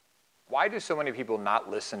Why do so many people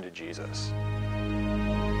not listen to Jesus?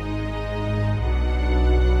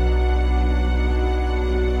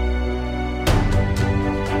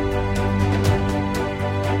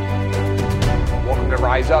 Welcome to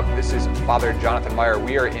Rise Up. This is Father Jonathan Meyer.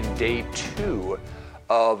 We are in day 2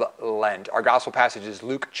 of Lent. Our gospel passage is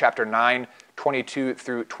Luke chapter 9, 22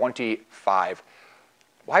 through 25.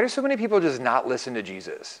 Why do so many people just not listen to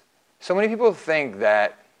Jesus? So many people think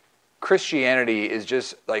that Christianity is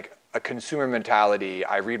just like a consumer mentality.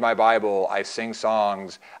 I read my Bible, I sing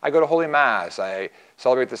songs, I go to Holy Mass, I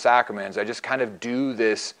celebrate the sacraments, I just kind of do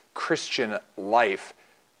this Christian life.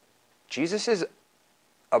 Jesus is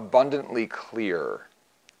abundantly clear.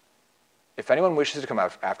 If anyone wishes to come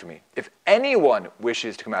after me, if anyone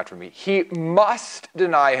wishes to come after me, he must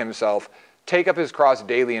deny himself, take up his cross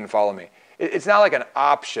daily and follow me. It's not like an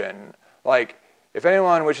option. Like, if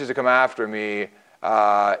anyone wishes to come after me,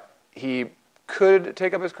 he could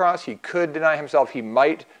take up his cross, he could deny himself, he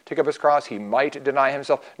might take up his cross, he might deny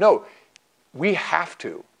himself. No, we have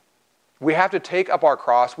to. We have to take up our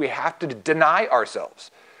cross, we have to deny ourselves,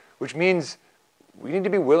 which means we need to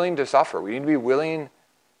be willing to suffer. We need to be willing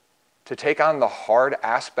to take on the hard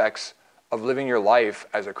aspects of living your life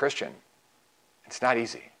as a Christian. It's not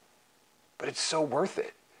easy, but it's so worth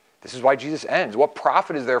it. This is why Jesus ends. What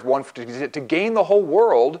profit is there for one to gain the whole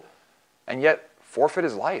world and yet forfeit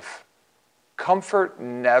his life? Comfort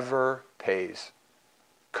never pays.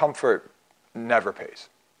 Comfort never pays.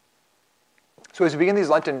 So as you begin these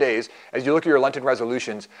Lenten days, as you look at your Lenten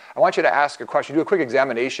resolutions, I want you to ask a question. Do a quick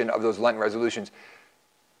examination of those Lenten resolutions.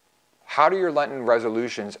 How do your Lenten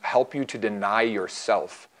resolutions help you to deny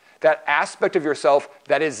yourself? That aspect of yourself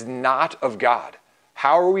that is not of God.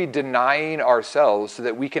 How are we denying ourselves so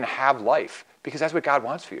that we can have life? Because that's what God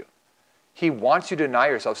wants for you. He wants you to deny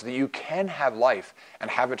yourself so that you can have life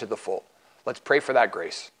and have it to the full. Let's pray for that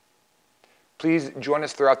grace. Please join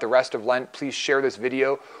us throughout the rest of Lent. Please share this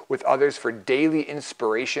video with others for daily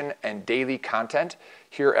inspiration and daily content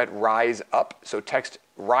here at Rise Up. So text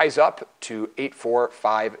Rise Up to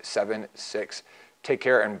 84576. Take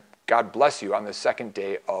care and God bless you on the second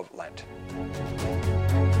day of Lent.